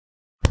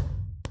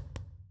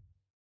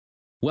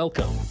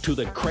Welcome to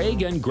the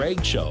Craig and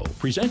Greg Show,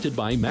 presented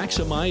by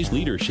Maximize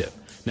Leadership.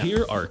 Now,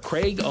 here are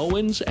Craig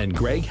Owens and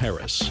Greg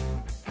Harris.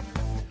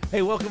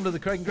 Hey, welcome to the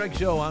Craig and Greg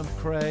Show. I'm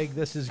Craig.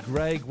 This is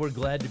Greg. We're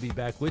glad to be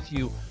back with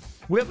you.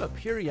 We have a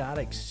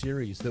periodic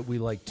series that we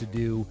like to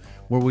do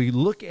where we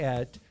look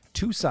at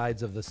two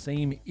sides of the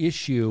same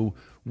issue.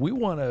 We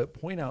want to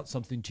point out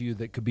something to you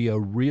that could be a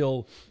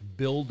real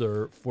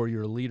builder for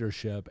your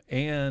leadership,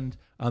 and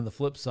on the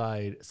flip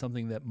side,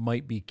 something that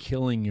might be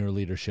killing your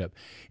leadership.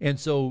 And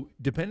so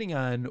depending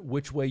on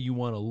which way you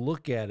want to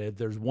look at it,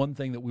 there's one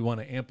thing that we want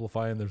to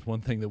amplify, and there's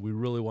one thing that we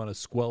really want to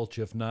squelch,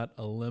 if not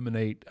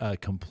eliminate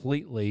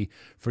completely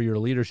for your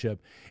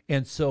leadership.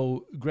 And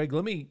so, Greg,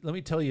 let me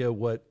tell you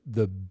what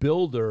the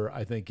builder,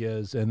 I think,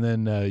 is, and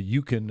then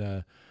you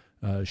can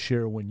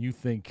share when you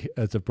think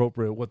it's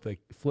appropriate what the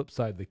flip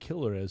side, the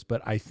killer, is.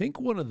 But I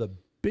think one of the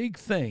big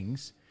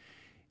things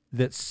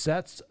that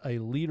sets a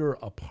leader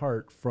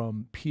apart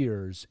from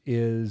peers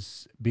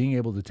is being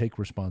able to take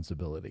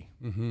responsibility.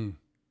 Mm-hmm.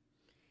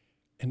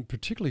 And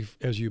particularly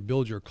as you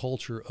build your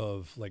culture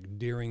of like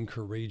daring,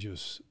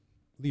 courageous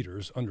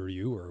leaders under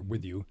you or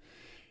with you,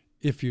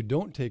 if you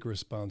don't take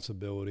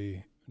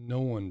responsibility,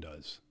 no one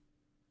does,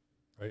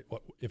 right?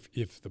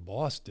 If the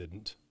boss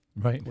didn't,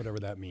 right, whatever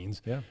that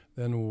means, yeah,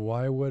 then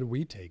why would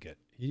we take it?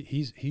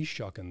 He's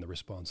shucking the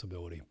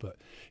responsibility. But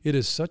it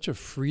is such a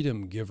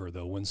freedom giver,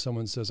 though, when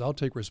someone says, I'll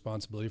take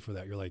responsibility for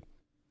that. You're like,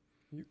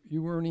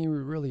 you weren't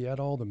even really at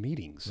all the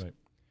meetings. Right.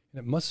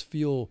 And it must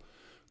feel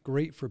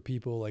great for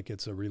people, like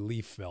it's a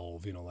relief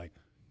valve, like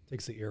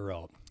takes the air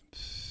out.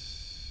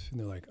 And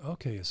they're like,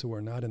 okay, so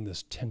we're not in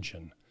this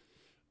tension.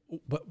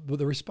 But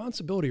the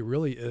responsibility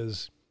really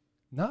is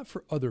not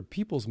for other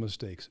people's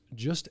mistakes,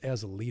 just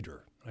as a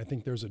leader. I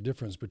think there's a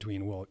difference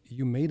between, well,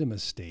 you made a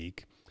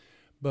mistake,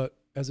 but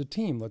as a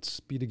team, let's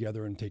be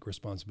together and take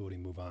responsibility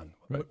and move on.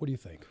 Right. What do you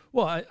think?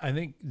 Well, I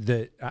think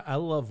that I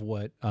love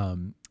what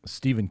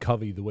Stephen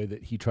Covey, the way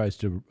that he tries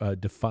to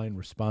define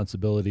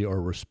responsibility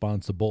or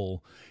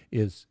responsible,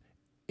 is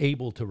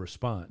able to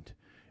respond.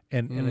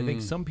 And I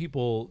think some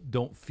people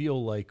don't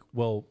feel like,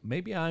 well,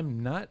 maybe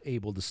I'm not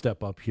able to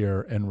step up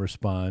here and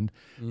respond.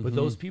 Mm-hmm. But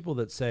those people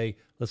that say,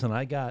 listen,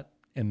 I got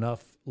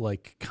enough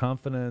like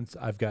confidence,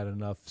 I've got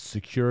enough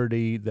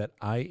security that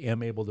I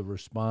am able to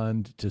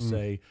respond to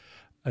say,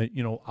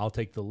 I'll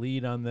take the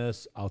lead on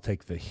this. I'll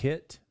take the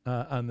hit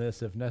on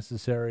this if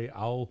necessary.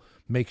 I'll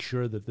make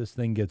sure that this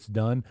thing gets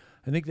done.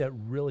 I think that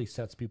really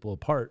sets people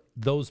apart.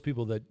 Those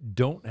people that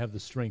don't have the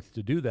strength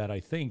to do that,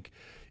 I think,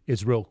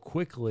 is real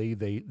quickly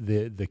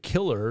the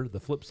killer, the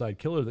flip side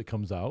killer that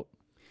comes out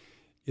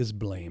is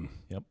blame.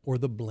 Yep. Or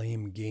the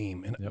blame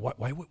game. And yep.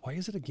 why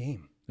is it a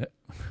game?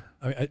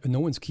 Yep. No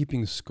one's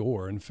keeping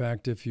score. In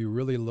fact, if you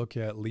really look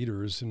at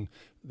leaders and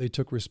they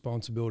took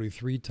responsibility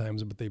 3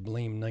 times, but they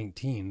blame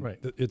 19, right,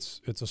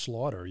 it's a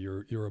slaughter.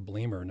 You're a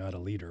blamer, not a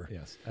leader.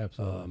 Yes,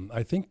 absolutely.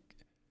 I think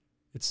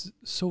it's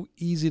so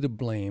easy to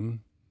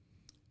blame,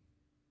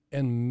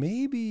 and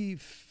maybe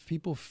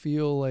people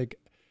feel like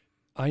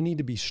I need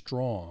to be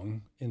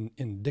strong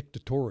and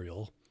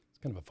dictatorial. It's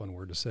kind of a fun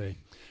word to say,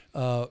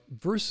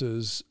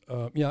 versus,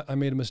 I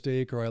made a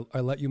mistake, or I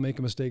let you make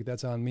a mistake,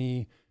 that's on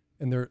me.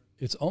 And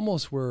it's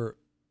almost where,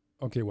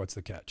 okay, what's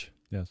the catch?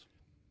 Yes.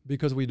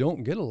 Because we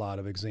don't get a lot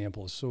of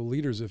examples. So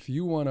leaders, if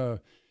you want to,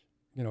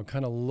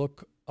 kind of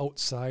look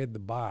outside the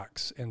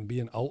box and be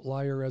an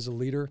outlier as a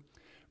leader,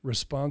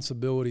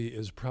 responsibility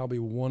is probably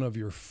one of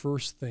your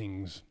first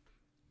things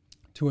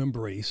to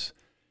embrace.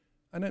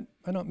 And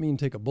I don't mean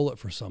take a bullet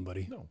for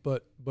somebody, no,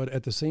 but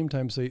at the same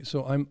time say,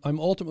 so I'm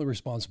ultimately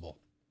responsible.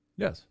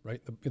 Yes. Right.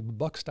 The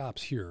buck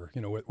stops here,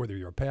 whether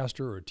you're a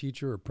pastor or a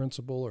teacher or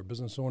principal or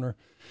business owner.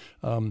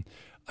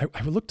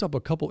 I looked up a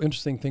couple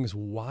interesting things.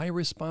 Why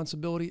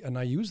responsibility? And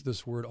I use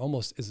this word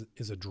almost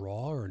as a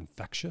draw or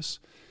infectious.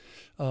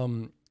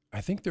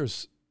 I think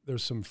there's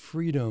some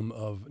freedom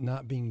of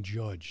not being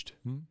judged.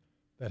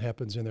 That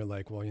happens in there,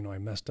 like, well, I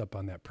messed up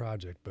on that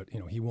project, but,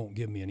 he won't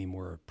give me any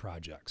more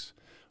projects.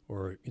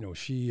 Or,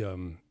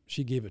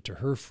 she gave it to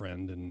her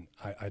friend and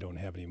I don't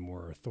have any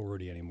more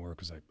authority anymore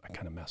because I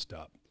kind of messed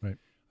up. Right.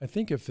 I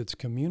think if it's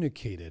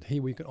communicated, hey,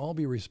 we can all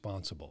be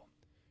responsible.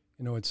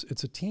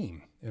 It's a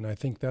team. And I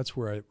think that's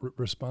where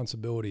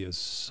responsibility is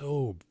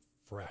so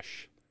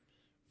fresh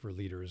for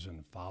leaders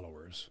and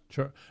followers.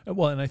 Sure.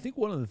 Well, and I think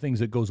one of the things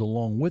that goes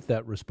along with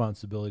that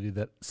responsibility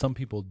that some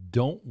people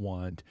don't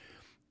want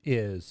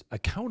is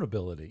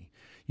accountability.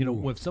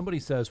 If somebody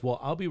says, well,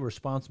 I'll be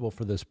responsible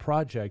for this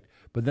project,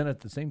 but then at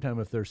the same time,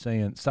 if they're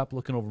saying, stop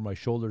looking over my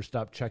shoulder,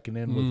 stop checking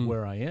in with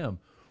where I am,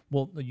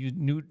 well, you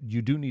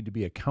do need to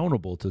be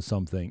accountable to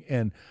something.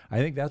 And I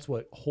think that's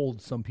what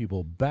holds some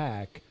people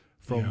back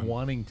from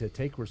wanting to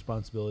take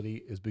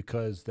responsibility, is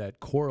because that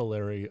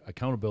corollary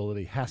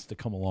accountability has to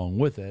come along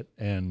with it.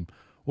 And,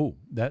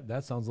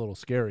 that sounds a little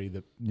scary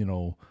that,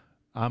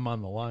 I'm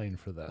on the line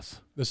for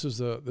this. This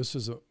is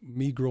a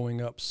me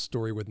growing up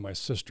story with my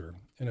sister,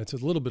 and it's a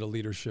little bit of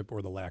leadership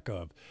or the lack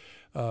of.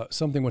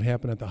 Something would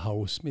happen at the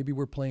house. Maybe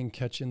we're playing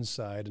catch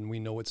inside, and we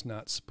know it's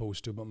not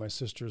supposed to, but my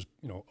sister's,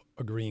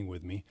 agreeing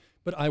with me.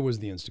 But I was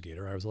the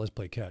instigator. I was, let's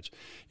play catch.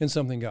 And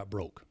something got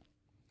broke.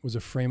 It was a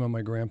frame on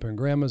my grandpa and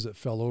grandma's that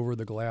fell over.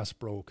 The glass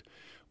broke.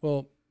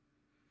 Well,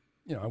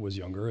 I was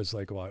younger. It's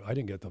like, well, I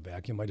didn't get the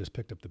vacuum. I just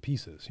picked up the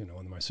pieces,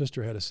 and my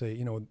sister had to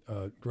say,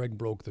 Greg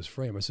broke this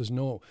frame. I says,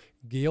 no,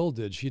 Gail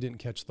did. She didn't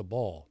catch the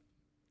ball.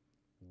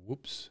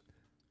 Whoops.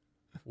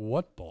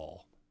 What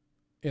ball?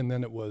 And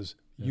then it was,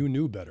 you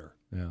knew better.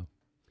 Yeah.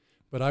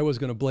 But I was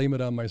going to blame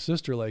it on my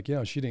sister, like,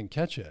 she didn't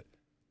catch it.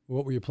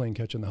 What were you playing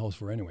catch in the house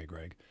for anyway,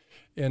 Greg?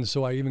 And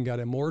so I even got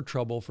in more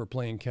trouble for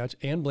playing catch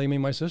and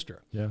blaming my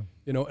sister. Yeah.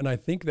 And I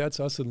think that's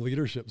us in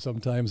leadership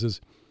sometimes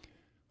is,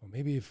 well,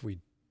 maybe if we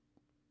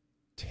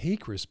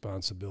take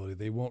responsibility,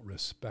 they won't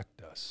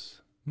respect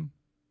us,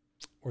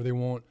 or they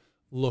won't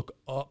look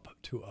up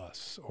to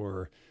us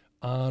or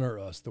honor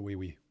us the way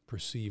we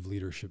perceive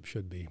leadership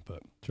should be.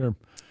 But sure.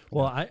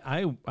 Well,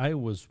 I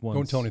was once.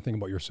 Don't tell anything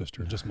about your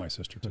sister, just my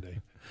sister today.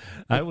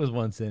 I was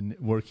once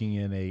working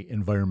in a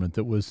environment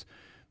that was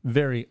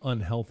very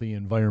unhealthy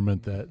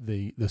environment. That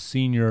the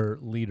senior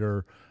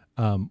leader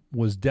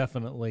was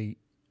definitely,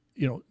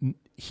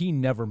 he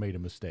never made a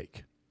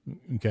mistake.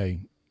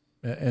 Okay.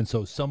 And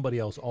so somebody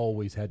else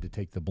always had to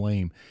take the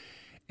blame.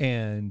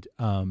 And,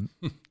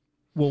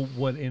 well,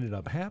 what ended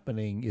up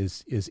happening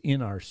is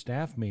in our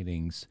staff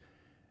meetings,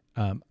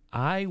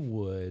 I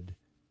would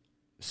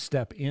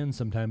step in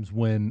sometimes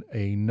when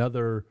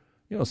another,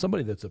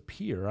 somebody that's a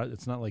peer,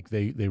 it's not like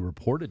they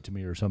reported to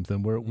me or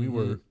something where we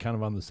were kind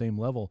of on the same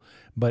level.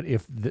 But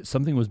if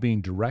something was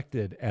being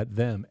directed at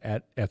them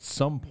at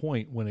some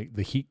point when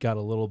the heat got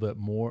a little bit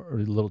more or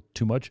a little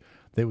too much,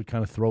 they would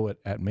kind of throw it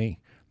at me.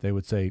 They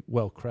would say,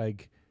 well,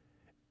 Craig,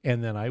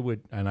 and then I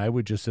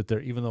would just sit there,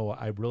 even though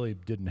I really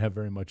didn't have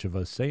very much of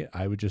a say,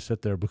 I would just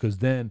sit there because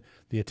then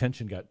the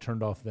attention got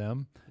turned off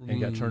them and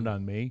got turned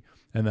on me.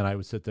 And then I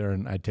would sit there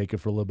and I'd take it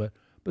for a little bit.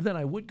 But then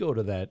I would go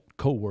to that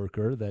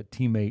coworker, that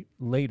teammate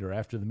later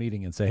after the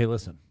meeting and say, hey,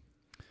 listen,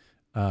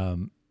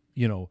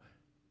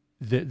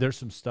 there's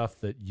some stuff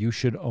that you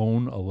should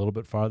own a little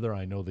bit farther.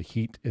 I know the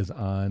heat is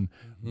on,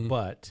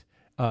 but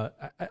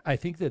I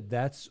think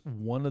that's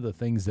one of the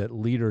things that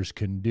leaders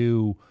can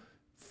do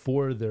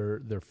for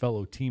their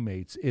fellow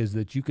teammates is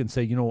that you can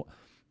say,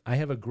 I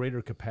have a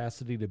greater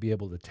capacity to be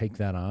able to take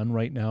that on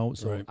right now.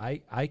 So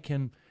right.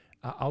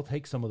 I'll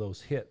take some of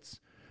those hits,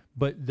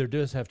 but there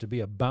does have to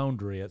be a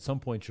boundary. At some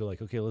point you're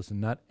like, okay, listen,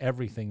 not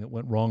everything that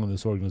went wrong in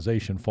this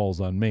organization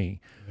falls on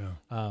me.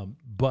 Yeah.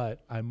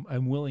 But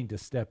I'm willing to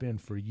step in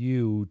for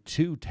you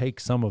to take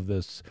some of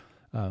this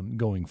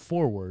going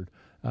forward.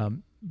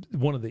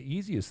 One of the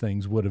easiest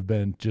things would have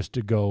been just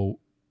to go,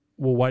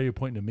 well, why are you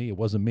pointing to me? It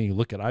wasn't me.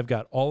 Look I've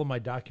got all of my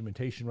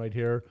documentation right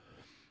here.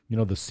 The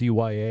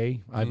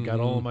CYA, I've got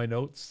all of my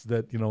notes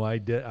that,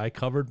 I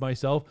covered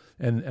myself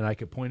and I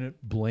could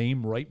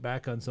blame right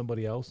back on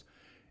somebody else.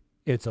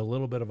 It's a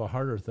little bit of a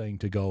harder thing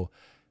to go,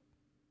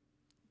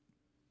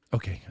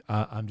 okay,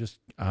 I'm just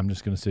going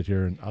to sit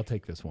here and I'll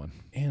take this one.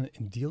 And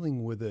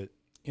dealing with it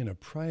in a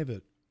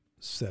private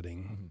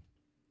setting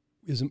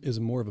is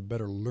more of a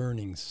better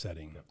learning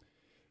setting.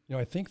 Yep.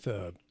 I think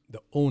the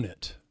own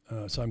it.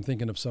 So I'm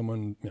thinking of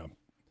someone,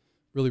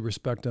 really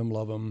respect them,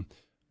 love them,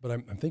 but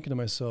I'm thinking to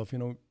myself,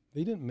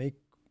 they didn't make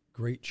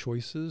great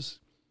choices,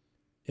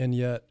 and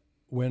yet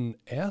when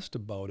asked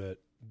about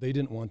it, they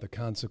didn't want the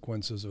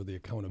consequences or the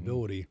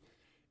accountability.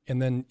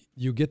 And then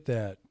you get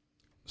that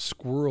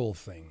squirrel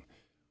thing.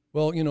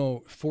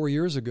 Well, 4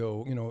 years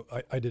ago,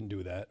 I didn't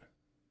do that.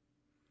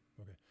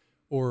 Okay.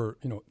 Or,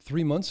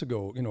 3 months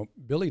ago,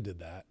 Billy did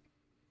that.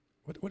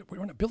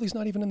 Billy's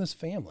not even in this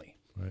family.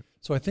 Right.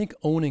 So I think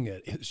owning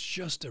it is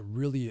just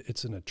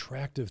it's an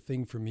attractive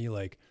thing for me.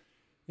 Like,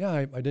 yeah,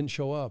 I didn't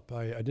show up.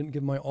 I didn't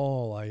give my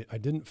all. I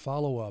didn't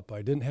follow up.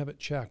 I didn't have it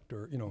checked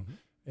or,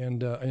 and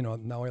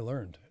now I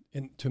learned.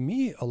 And to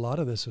me, a lot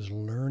of this is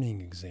learning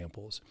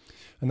examples.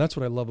 And that's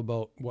what I love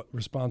about what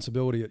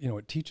responsibility,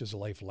 it teaches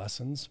life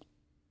lessons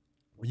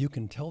where you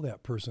can tell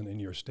that person in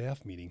your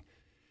staff meeting,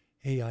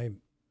 hey,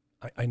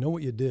 I know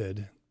what you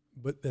did,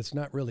 but that's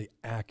not really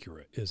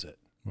accurate, is it?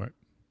 Right.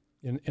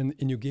 And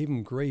you gave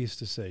them grace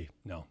to say,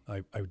 no,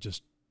 I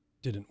just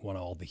didn't want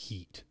all the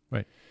heat.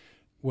 Right.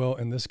 Well,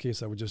 in this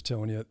case, I was just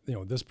telling you,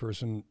 this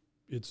person,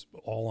 it's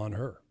all on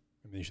her.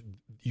 I mean,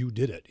 you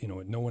did it.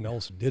 No one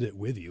else did it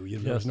with you.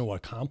 There was no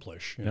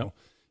accomplish.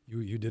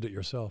 You did it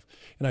yourself.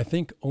 And I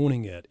think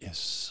owning it is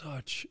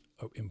such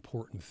an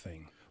important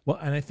thing. Well,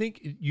 and I think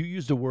you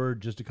used a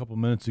word just a couple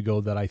minutes ago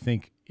that I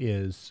think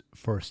is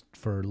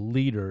for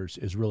leaders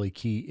is really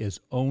key, is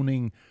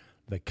owning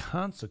the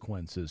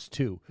consequences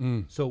too.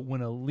 So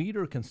when a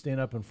leader can stand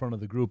up in front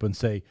of the group and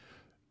say,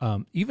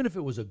 even if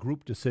it was a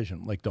group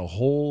decision, like the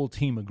whole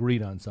team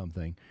agreed on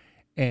something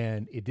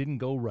and it didn't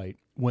go right,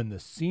 when the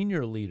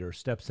senior leader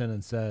steps in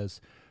and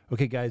says,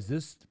 okay, guys,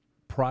 this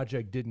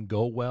project didn't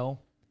go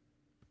well,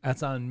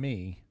 That's on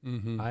me.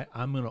 Mm-hmm.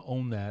 I'm going to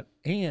own that.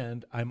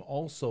 And I'm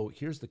also,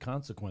 here's the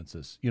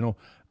consequences.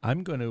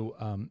 I'm going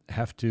to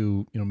have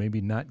to,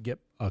 maybe not get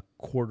a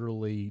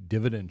quarterly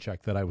dividend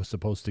check that I was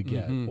supposed to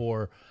get,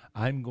 or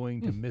I'm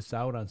going to miss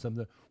out on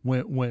something.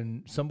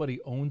 When somebody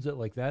owns it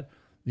like that,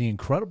 the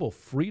incredible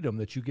freedom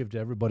that you give to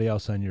everybody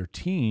else on your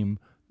team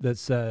that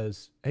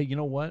says, hey, you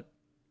know what?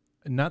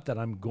 Not that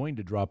I'm going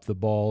to drop the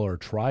ball or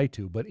try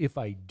to, but if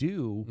I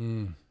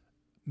do,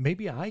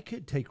 maybe I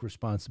could take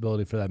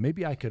responsibility for that.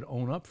 Maybe I could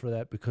own up for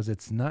that, because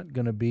it's not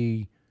going to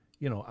be,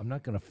 I'm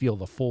not going to feel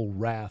the full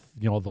wrath,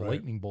 the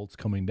lightning bolts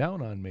coming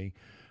down on me.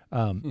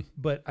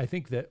 But I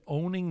think that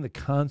owning the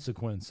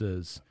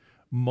consequences,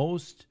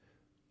 most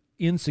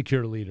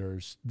insecure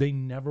leaders, they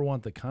never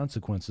want the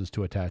consequences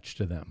to attach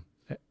to them.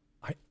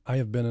 I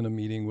have been in a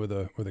meeting with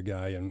a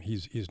guy, and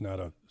he's not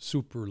a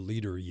super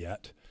leader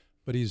yet,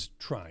 but he's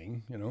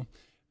trying,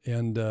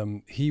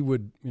 and he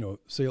would,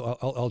 say,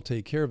 I'll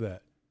take care of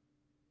that.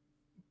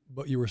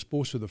 But you were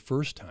supposed to the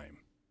first time.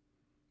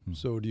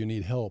 So do you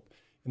need help?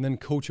 And then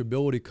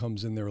coachability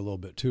comes in there a little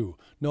bit too.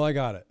 No, I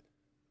got it.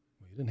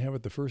 Well, you didn't have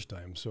it the first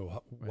time.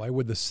 So why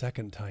would the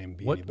second time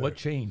be any better? What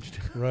changed?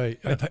 Right.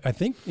 I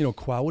think,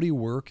 quality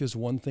work is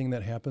one thing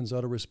that happens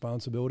out of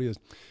responsibility, is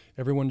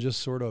everyone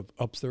just sort of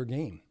ups their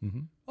game.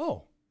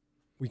 Oh,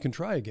 we can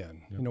try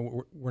again.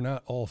 Yep. We're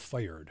not all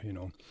fired,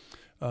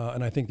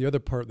 and I think the other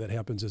part that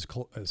happens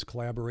is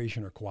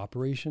collaboration or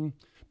cooperation,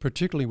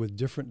 particularly with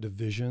different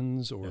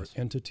divisions or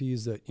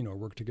entities that,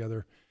 work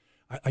together.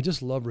 I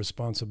just love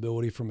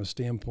responsibility from a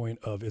standpoint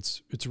of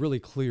it's really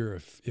clear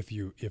if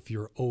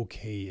you're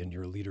okay in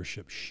your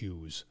leadership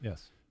shoes.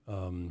 Yes.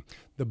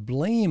 The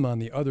blame on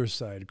the other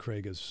side,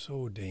 Craig, is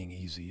so dang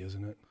easy,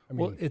 isn't it? I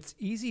mean, well, it's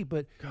easy,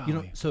 but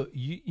golly. So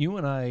you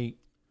and I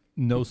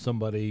know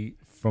somebody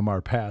from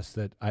our past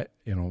that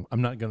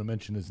I'm not going to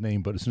mention his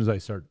name, but as soon as I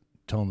start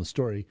telling the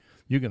story,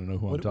 you're going to know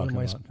who I'm talking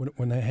about.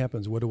 When that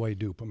happens, what do I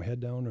do? Put my head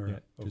down,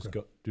 or just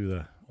go do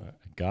the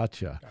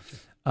gotcha.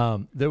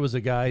 There was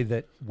a guy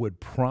that would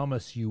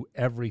promise you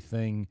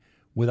everything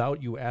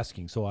without you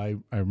asking. So I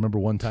remember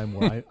one time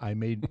where I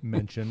made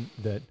mention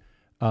that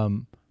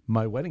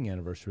my wedding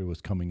anniversary was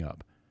coming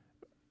up.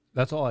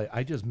 That's all.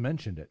 I just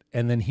mentioned it.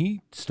 And then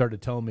he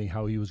started telling me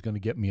how he was going to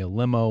get me a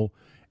limo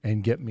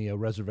and get me a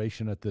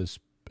reservation at this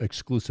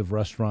exclusive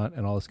restaurant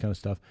and all this kind of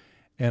stuff.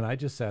 And I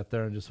just sat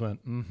there and just went,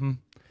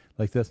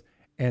 like this.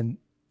 And,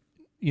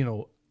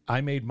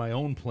 I made my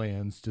own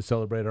plans to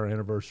celebrate our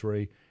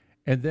anniversary.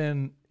 And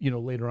then,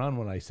 later on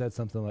when I said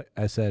something like,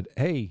 I said,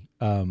 hey,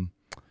 where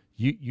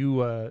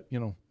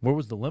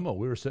was the limo?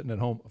 We were sitting at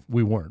home.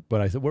 We weren't.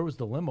 But I said, where was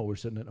the limo? We're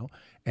sitting at home.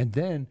 And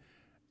then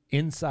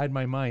inside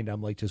my mind,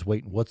 I'm like, just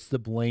waiting. What's the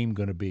blame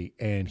going to be?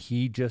 And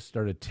he just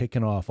started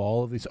ticking off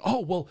all of these. Oh,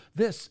 well,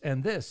 this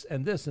and this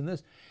and this and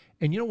this.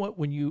 And you know what?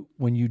 When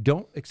you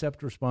don't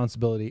accept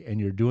responsibility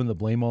and you're doing the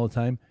blame all the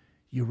time,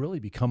 you really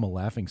become a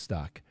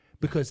laughingstock,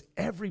 because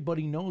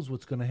everybody knows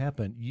what's going to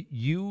happen.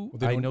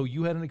 I know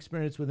you had an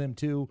experience with him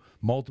too,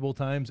 multiple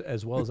times,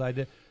 as well as I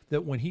did,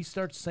 that when he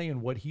starts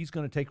saying what he's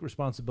going to take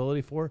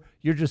responsibility for,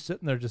 you're just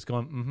sitting there just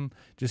going,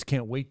 just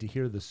can't wait to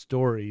hear the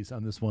stories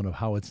on this one of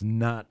how it's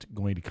not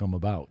going to come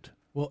about.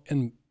 Well,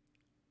 and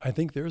I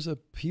think there's a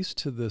piece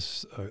to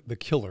this, the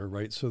killer,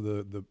 right? So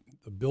the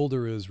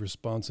builder is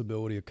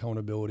responsibility,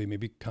 accountability,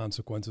 maybe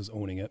consequences,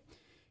 owning it.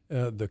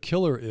 The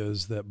killer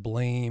is that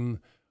blame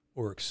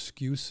or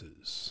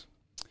excuses.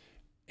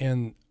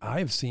 And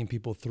I've seen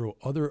people throw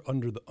others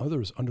under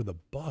the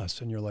bus,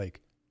 and you're like,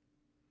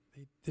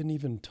 they didn't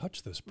even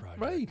touch this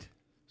project. Right.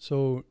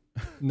 So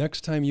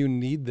next time you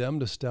need them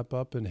to step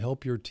up and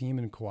help your team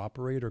and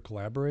cooperate or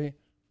collaborate,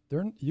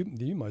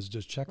 you must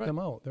just check them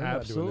out. They're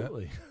Absolutely. not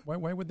doing that.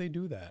 Why would they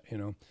do that?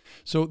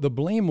 So the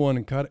blame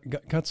one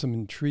got some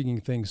intriguing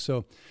things.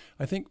 So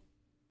I think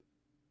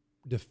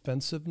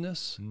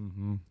defensiveness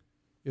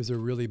is a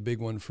really big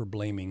one for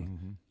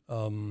blaming.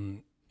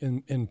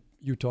 And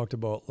you talked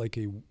about like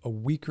a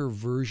weaker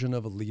version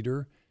of a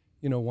leader,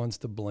 wants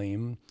to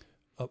blame.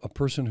 A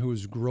person who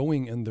is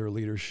growing in their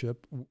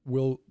leadership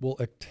will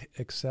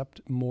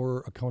accept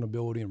more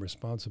accountability and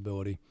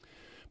responsibility.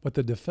 But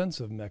the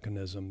defensive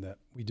mechanism that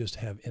we just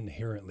have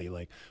inherently,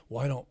 like,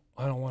 well,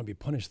 I don't want to be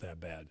punished that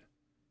bad.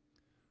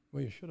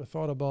 Well, you should have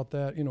thought about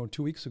that,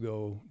 2 weeks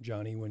ago,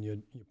 Johnny, when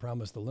you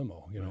promised the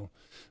limo,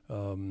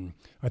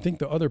 I think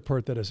the other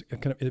part that is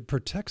it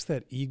protects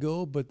that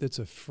ego, but it's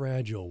a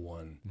fragile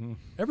one.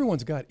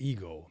 Everyone's got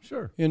ego.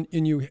 Sure. And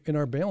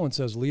our balance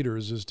as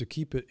leaders is to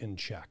keep it in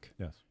check.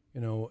 Yes.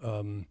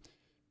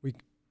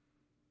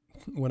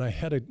 When I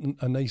had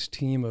a nice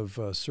team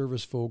of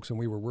service folks and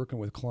we were working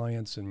with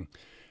clients, and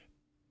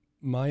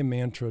my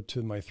mantra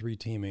to my 3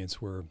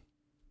 teammates were,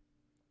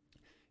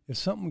 if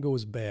something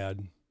goes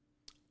bad,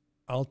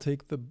 I'll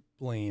take the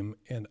blame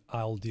and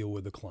I'll deal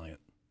with the client.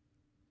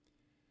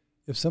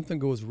 If something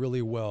goes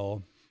really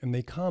well and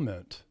they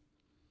comment,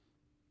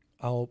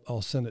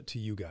 I'll send it to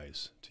you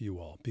guys, to you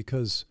all,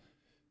 because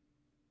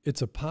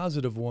it's a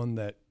positive one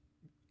that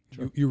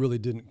you really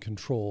didn't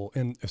control,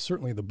 and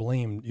certainly the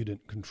blame you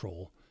didn't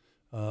control.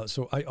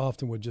 So I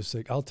often would just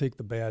say, I'll take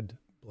the bad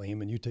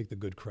blame and you take the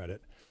good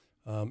credit.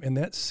 And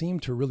that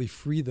seemed to really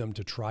free them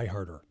to try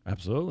harder.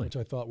 Absolutely. Which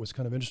I thought was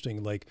kind of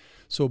interesting. Like,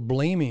 so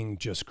blaming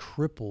just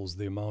cripples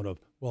the amount of,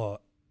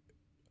 well,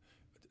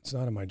 it's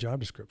not in my job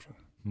description.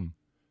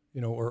 You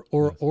know,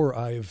 or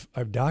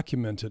I've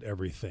documented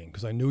everything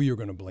because I knew you were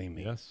going to blame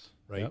me. Yes.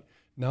 Right. Yep.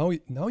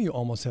 Now you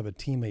almost have a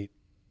teammate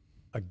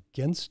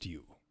against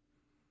you.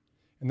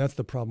 And that's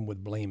the problem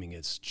with blaming.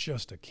 It's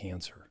just a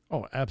cancer.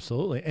 Oh,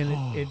 absolutely.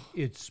 And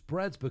it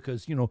spreads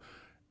because, you know,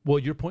 well,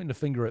 you're pointing the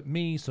finger at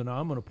me, so now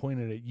I'm going to point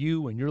it at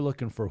you, and you're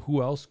looking for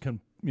who else can,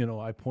 you know,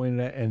 I pointed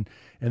at, and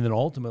then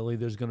ultimately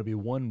there's going to be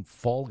one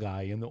fall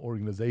guy in the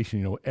organization.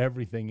 You know,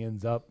 everything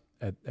ends up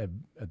at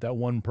that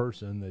one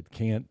person that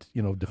can't,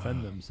 you know,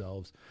 defend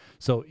themselves.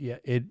 So yeah,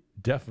 it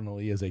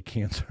definitely is a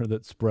cancer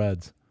that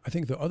spreads. I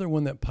think the other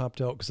one that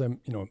popped out, because I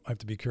have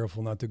to be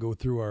careful not to go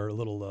through our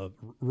little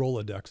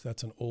Rolodex.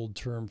 That's an old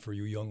term for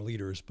you young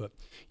leaders, but,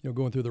 you know,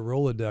 going through the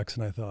Rolodex,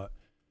 and I thought,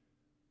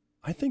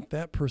 I think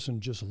that person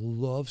just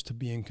loves to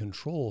be in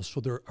control, so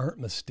there aren't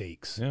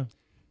mistakes. Yeah.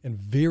 And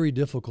very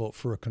difficult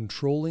for a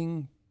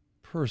controlling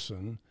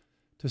person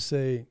to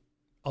say,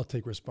 I'll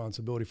take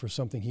responsibility for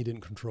something he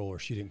didn't control or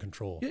she didn't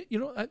control. Yeah, you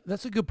know,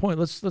 that's a good point.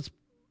 Let's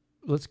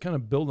kind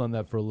of build on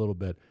that for a little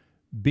bit.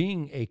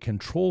 Being a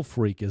control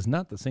freak is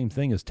not the same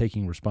thing as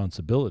taking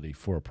responsibility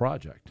for a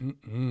project.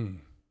 In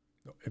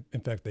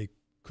fact, they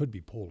could be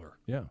polar.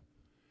 Yeah.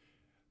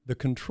 The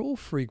control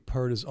freak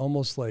part is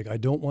almost like, I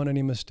don't want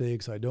any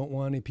mistakes. I don't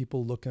want any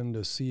people looking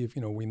to see if,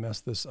 you know, we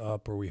messed this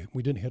up or we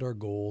didn't hit our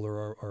goal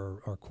or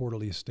our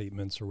quarterly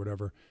statements or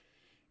whatever.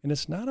 And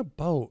it's not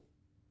about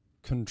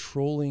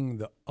controlling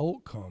the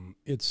outcome.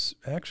 It's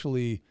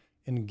actually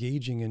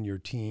engaging in your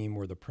team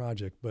or the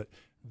project, but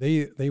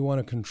they want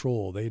to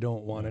control. They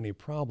don't want any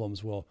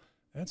problems. Well,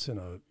 that's in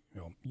a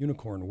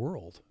unicorn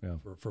world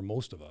for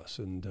most of us.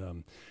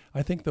 And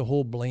I think the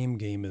whole blame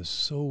game is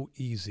so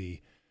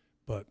easy,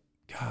 but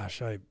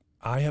gosh,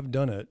 I have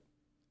done it.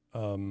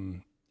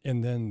 And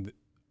then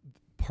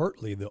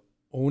partly the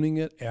owning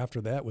it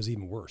after that was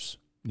even worse.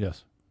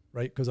 Yes.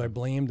 Right? Because I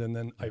blamed and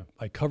then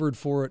I covered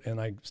for it and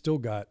I still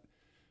got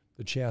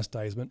the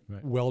chastisement,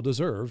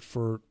 well-deserved,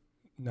 for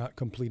not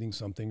completing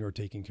something or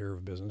taking care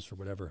of business or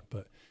whatever.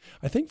 But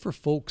I think for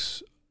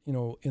folks, you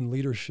know, in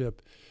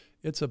leadership,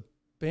 it's a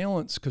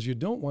balance because you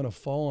don't want to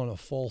fall on a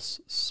false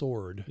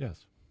sword.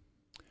 Yes.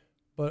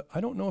 But I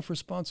don't know if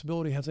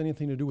responsibility has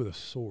anything to do with a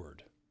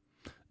sword.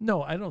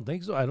 No, I don't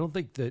think so. I don't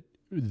think that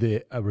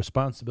the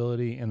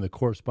responsibility and the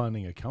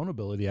corresponding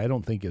accountability, I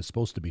don't think is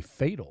supposed to be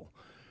fatal.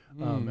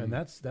 And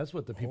that's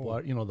what the people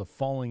are, you know, the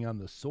falling on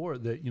the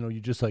sword that, you know, you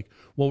just like,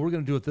 well, we're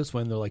going to do it this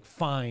way. And they're like,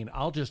 fine,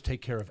 I'll just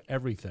take care of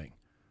everything.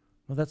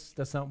 Well,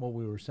 that's not what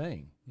we were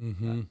saying.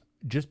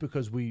 Just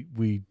because we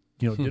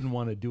didn't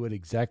want to do it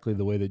exactly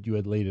the way that you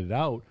had laid it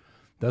out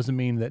doesn't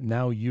mean that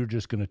now you're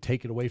just going to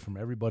take it away from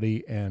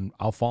everybody and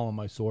I'll fall on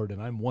my sword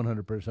and I'm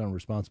 100%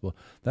 responsible.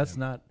 That's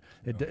not,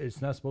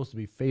 it's not supposed to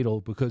be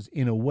fatal, because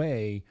in a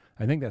way,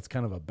 I think that's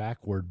kind of a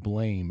backward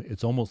blame.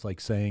 It's almost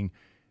like saying,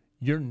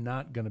 you're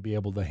not going to be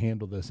able to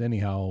handle this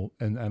anyhow,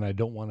 and I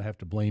don't want to have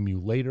to blame you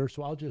later,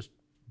 so I'll just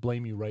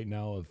blame you right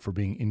now for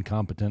being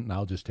incompetent, and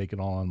I'll just take it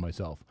all on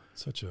myself.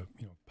 Such a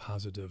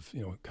positive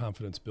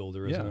confidence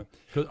builder, isn't it?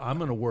 Because I'm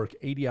going to work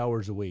 80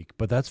 hours a week,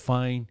 but that's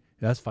fine.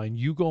 That's fine.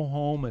 You go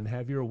home and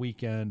have your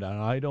weekend,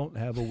 and I don't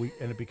have a week,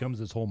 and it becomes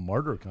this whole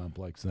martyr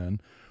complex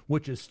then,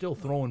 which is still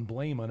throwing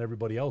blame on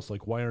everybody else.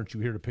 Like, why aren't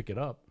you here to pick it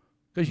up?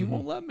 Because you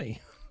won't let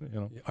me.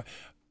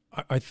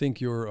 I think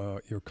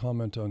your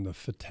comment on the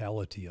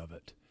fatality of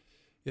it,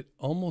 it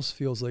almost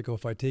feels like,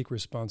 if I take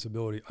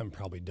responsibility, I'm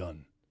probably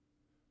done.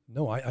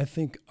 No, I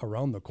think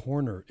around the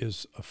corner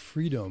is a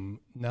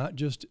freedom, not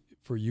just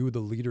for you, the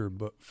leader,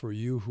 but for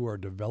you who are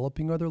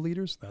developing other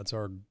leaders. That's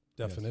our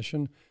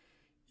definition. Yes.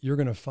 You're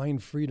going to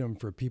find freedom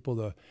for people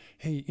to,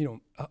 hey,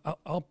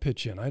 I'll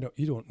pitch in.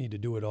 You don't need to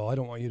do it all. I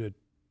don't want you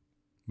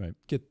to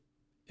get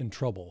in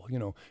trouble.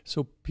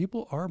 So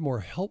people are more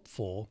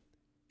helpful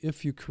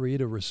if you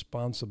create a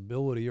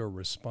responsibility or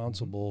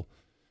responsible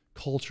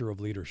culture of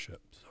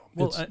leadership.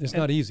 So it's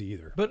not easy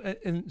either. But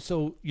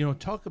so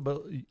talk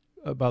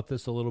about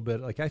this a little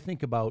bit. Like, I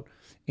think about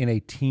in a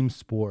team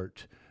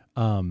sport,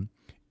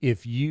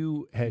 if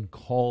you had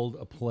called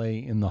a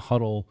play in the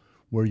huddle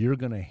where you're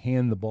going to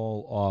hand the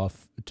ball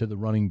off to the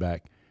running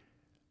back,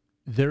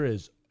 there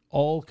is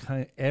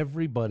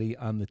everybody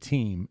on the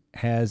team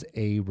has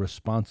a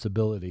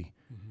responsibility.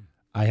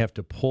 I have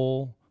to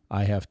pull,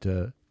 I have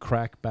to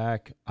crack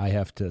back, I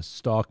have to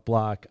stalk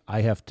block,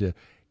 I have to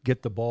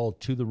get the ball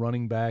to the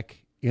running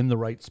back in the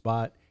right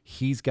spot.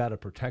 He's got to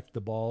protect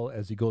the ball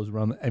as he goes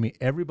around. I mean,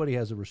 everybody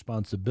has a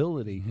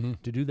responsibility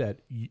to do that.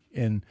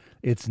 And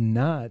it's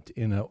not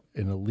in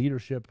a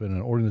leadership, in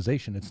an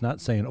organization, it's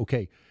not saying,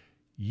 okay,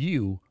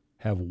 you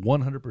have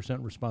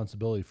 100%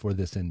 responsibility for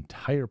this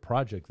entire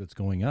project that's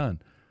going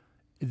on.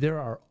 It's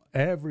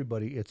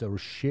a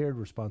shared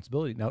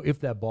responsibility. Now, if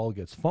that ball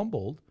gets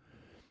fumbled,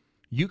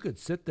 you could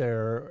sit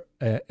there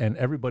and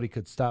everybody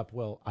could stop.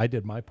 Well, I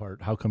did my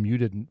part. How come you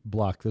didn't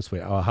block this way?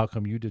 How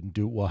come you didn't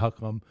do it? Well, how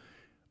come?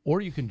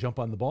 Or you can jump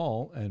on the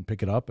ball and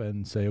pick it up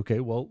and say,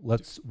 okay, well,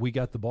 we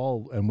got the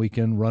ball and we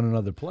can run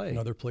another play.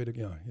 Another play to,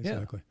 yeah,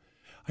 exactly.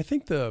 Yeah. I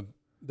think the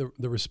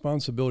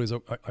responsibilities,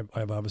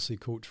 I've obviously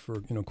coached for,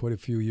 quite a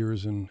few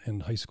years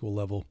in high school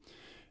level.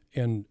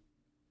 And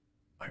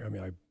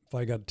if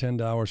I got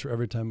 $10 for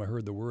every time I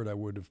heard the word, I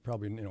would have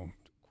probably,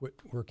 quit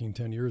working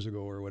 10 years ago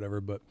or whatever.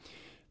 But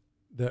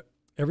that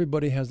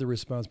everybody has the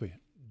responsibility.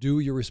 Do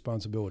your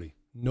responsibility.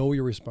 Know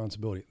your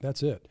responsibility.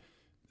 That's it.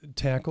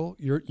 Tackle,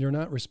 you're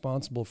not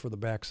responsible for the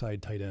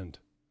backside tight end.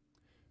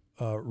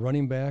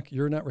 Running back,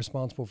 you're not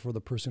responsible for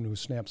the person who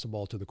snaps the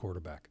ball to the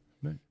quarterback.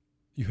 Right.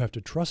 You have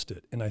to trust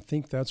it. And I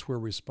think that's where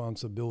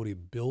responsibility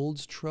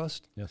builds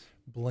trust. Yes.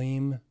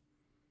 Blame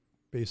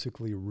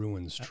basically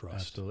ruins trust.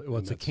 Absolutely.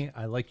 Well,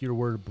 I like your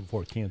word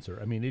before, cancer.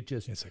 I mean, it's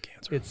a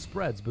cancer. It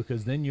spreads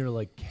because then you're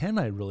like, can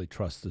I really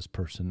trust this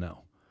person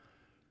now?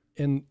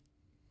 And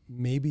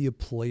maybe you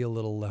play a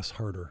little less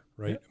harder,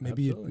 right? Yeah,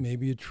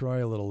 maybe you try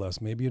a little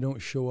less. Maybe you don't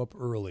show up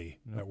early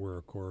at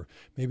work, or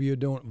maybe you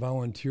don't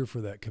volunteer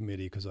for that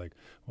committee because,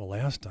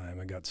 last time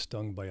I got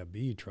stung by a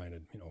bee trying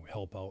to,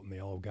 help out, and they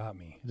all got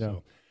me. Yeah.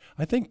 So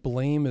I think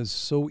blame is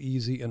so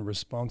easy, and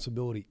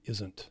responsibility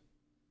isn't.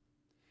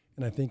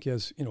 And I think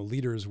as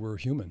leaders, we're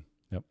human.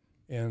 Yep.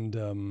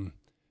 And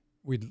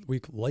we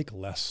like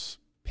less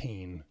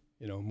pain,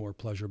 more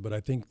pleasure. But I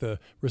think the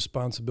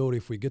responsibility,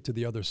 if we get to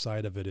the other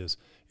side of it, is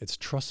it's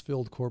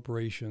trust-filled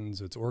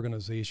corporations, it's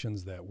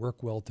organizations that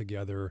work well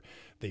together,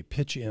 they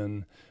pitch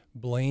in.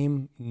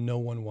 Blame, no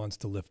one wants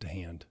to lift a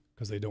hand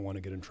because they don't want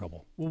to get in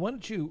trouble. Well, why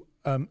don't you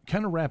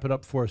kind of wrap it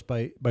up for us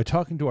by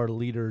talking to our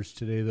leaders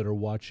today that are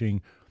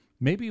watching.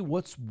 Maybe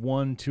what's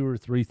 1, 2, or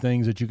 3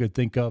 things that you could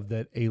think of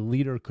that a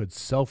leader could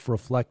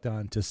self-reflect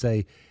on to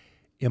say,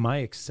 am I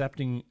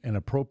accepting an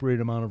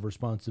appropriate amount of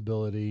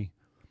responsibility,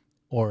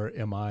 or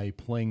am I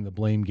playing the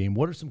blame game?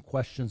 What are some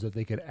questions that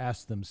they could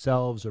ask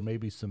themselves, or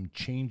maybe some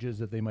changes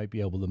that they might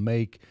be able to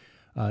make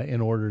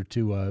in order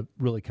to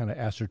really kind of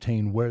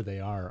ascertain where they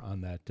are on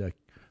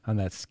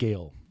that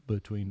scale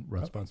between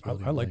responsibility and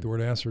blame? I like the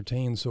word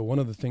ascertain. So one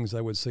of the things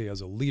I would say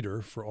as a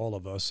leader for all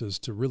of us is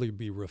to really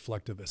be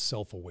reflective as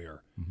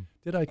self-aware. Mm-hmm.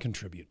 Did I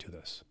contribute to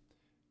this?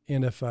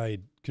 And if I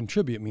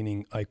contribute,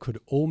 meaning I could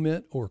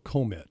omit or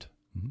commit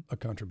a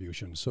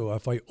contribution. So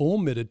if I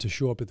omitted to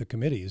show up at the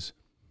committees,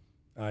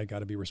 I got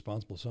to be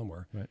responsible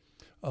somewhere.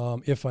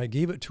 Right. If I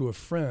gave it to a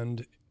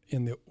friend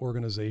in the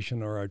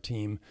organization or our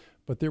team,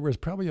 but there was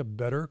probably a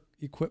better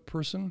equipped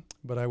person,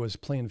 but I was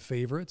playing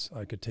favorites,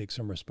 I could take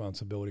some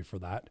responsibility for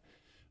that.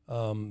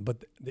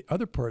 But the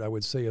other part I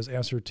would say is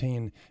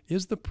ascertain,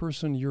 is the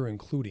person you're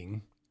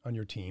including on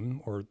your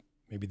team, or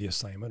maybe the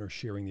assignment or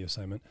sharing the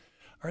assignment,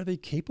 are they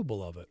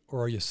capable of it,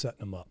 or are you setting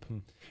them up?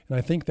 And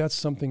I think that's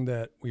something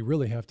that we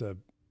really have to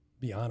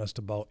be honest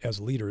about as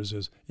leaders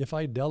is, if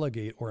I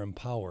delegate or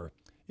empower,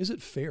 is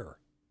it fair?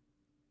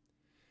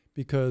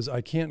 Because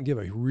I can't give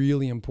a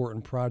really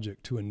important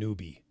project to a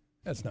newbie.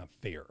 That's not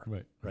fair,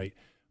 right?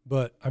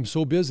 But I'm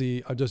so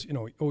busy, I just,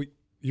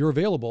 you're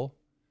available.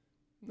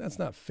 That's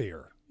not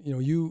fair.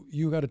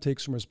 You got to take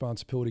some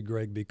responsibility,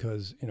 Greg,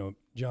 because,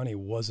 Johnny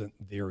wasn't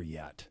there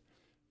yet.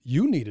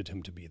 You needed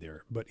him to be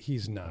there, but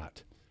he's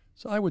not.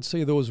 So I would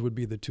say those would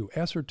be the 2.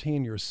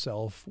 Ascertain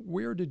yourself.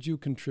 Where did you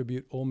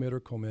contribute, omit or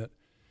commit?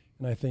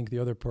 And I think the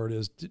other part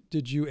is,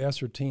 did you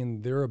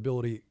ascertain their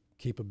ability,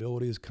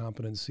 capabilities,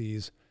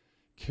 competencies,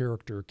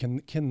 character?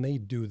 Can they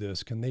do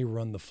this? Can they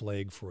run the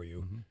flag for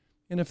you? Mm-hmm.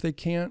 And if they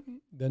can't,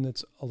 then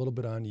it's a little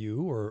bit on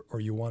you, or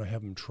you want to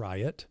have them try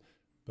it.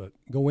 But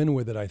go in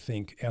with it, I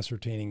think,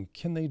 ascertaining,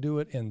 can they do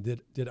it? And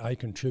did I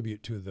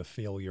contribute to the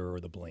failure or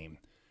the blame?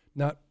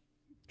 Not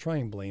try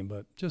and blame,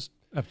 but just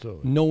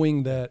absolutely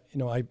knowing that,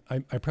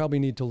 I probably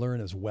need to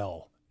learn as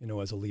well,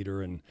 as a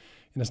leader. And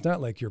it's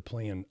not like you're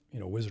playing,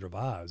 Wizard of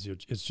Oz.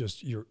 It's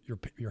just you're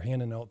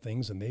handing out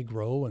things and they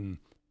grow, and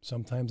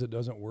sometimes it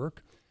doesn't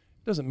work.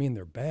 It doesn't mean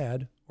they're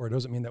bad, or it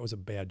doesn't mean that was a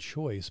bad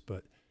choice,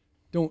 but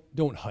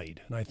don't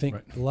hide. And I think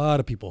a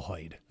lot of people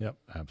hide. Yep,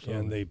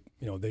 absolutely.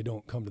 And they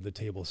don't come to the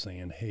table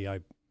saying, hey,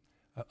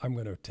 I'm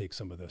going to take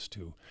some of this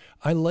too.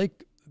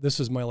 This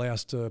is my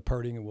last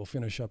parting, and we'll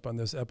finish up on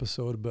this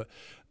episode, but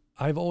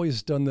I've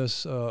always done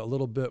this a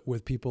little bit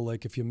with people,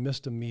 like if you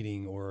missed a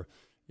meeting, or,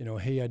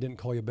 hey, I didn't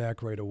call you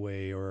back right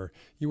away, or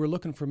you were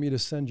looking for me to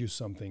send you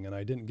something and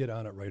I didn't get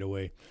on it right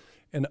away.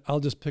 And I'll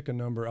just pick a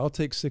number. I'll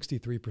take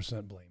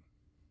 63% blame.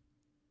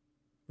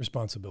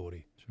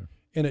 Responsibility. Sure.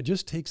 And it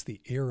just takes the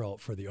air out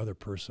for the other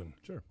person.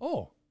 Sure.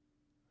 Oh,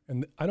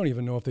 and I don't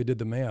even know if they did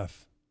the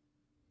math.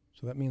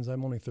 So that means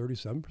I'm only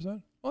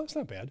 37%? Oh, that's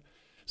not bad.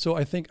 So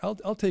I think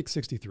I'll take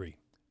 63.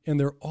 And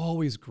they're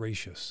always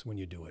gracious when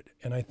you do it.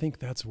 And I think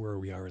that's where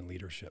we are in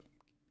leadership.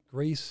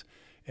 Grace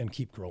and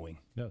keep growing.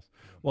 Yes.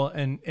 Well,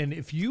 and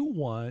if you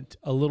want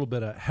a little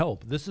bit of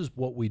help, this is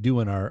what we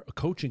do in our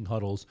coaching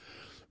huddles.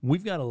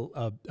 We've got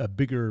a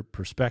bigger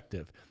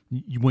perspective.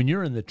 When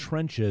you're in the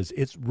trenches,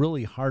 it's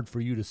really hard for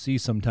you to see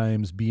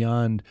sometimes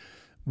beyond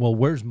well,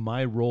 where's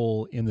my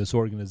role in this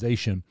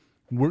organization?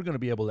 We're going to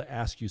be able to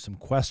ask you some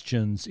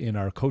questions in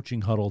our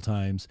coaching huddle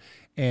times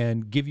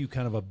and give you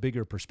kind of a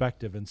bigger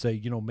perspective and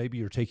say, maybe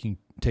you're taking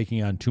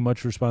on too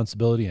much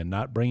responsibility and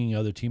not bringing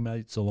other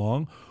teammates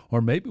along. Or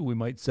maybe we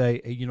might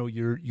say, hey,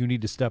 you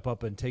need to step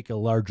up and take a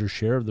larger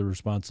share of the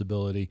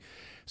responsibility.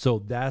 So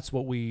that's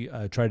what we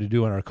try to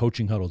do in our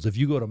coaching huddles. If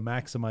you go to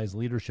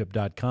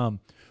maximizeleadership.com,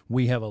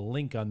 we have a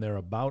link on there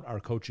about our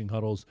coaching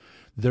huddles.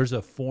 There's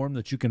a form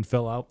that you can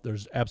fill out.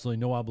 There's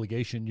absolutely no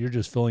obligation. You're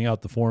just filling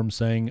out the form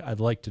saying, I'd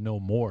like to know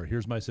more.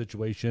 Here's my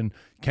situation.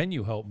 Can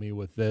you help me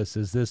with this?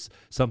 Is this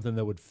something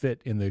that would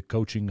fit in the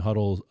coaching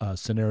huddle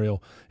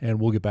scenario? And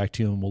we'll get back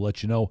to you and we'll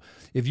let you know.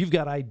 If you've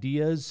got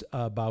ideas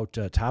about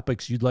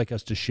topics you'd like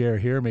us to share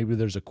here, maybe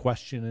there's a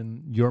question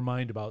in your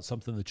mind about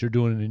something that you're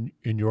doing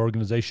in your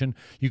organization,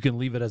 you can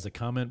leave it as a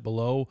comment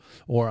below,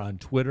 or on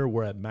Twitter.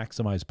 We're at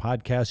Maximize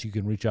Podcast. You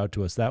can reach out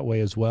to us that way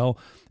as well.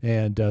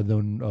 And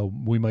then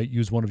we might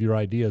use one of your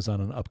ideas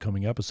on an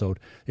upcoming episode.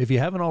 If you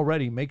haven't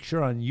already, make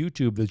sure on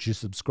YouTube that you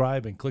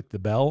subscribe and click the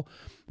bell,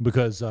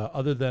 because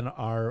other than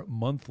our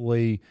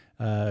monthly,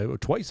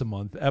 twice a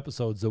month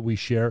episodes that we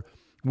share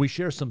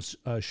some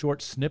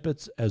short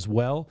snippets as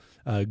well.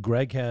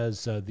 Greg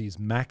has these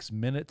max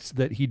minutes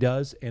that he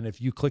does, and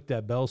if you click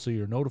that bell so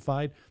you're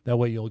notified, that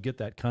way you'll get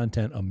that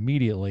content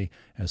immediately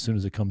as soon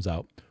as it comes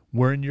out.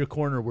 We're in your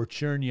corner. We're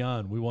cheering you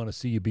on. We want to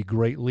see you be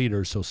great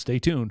leaders, so stay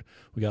tuned.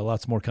 We got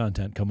lots more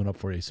content coming up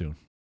for you soon.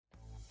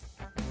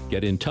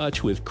 Get in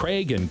touch with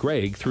Craig and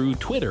Greg through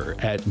Twitter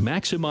at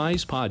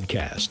Maximize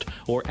Podcast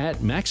or at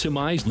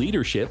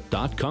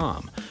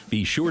MaximizeLeadership.com.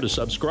 Be sure to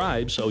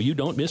subscribe so you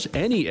don't miss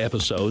any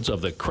episodes of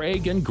The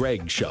Craig and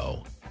Greg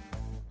Show.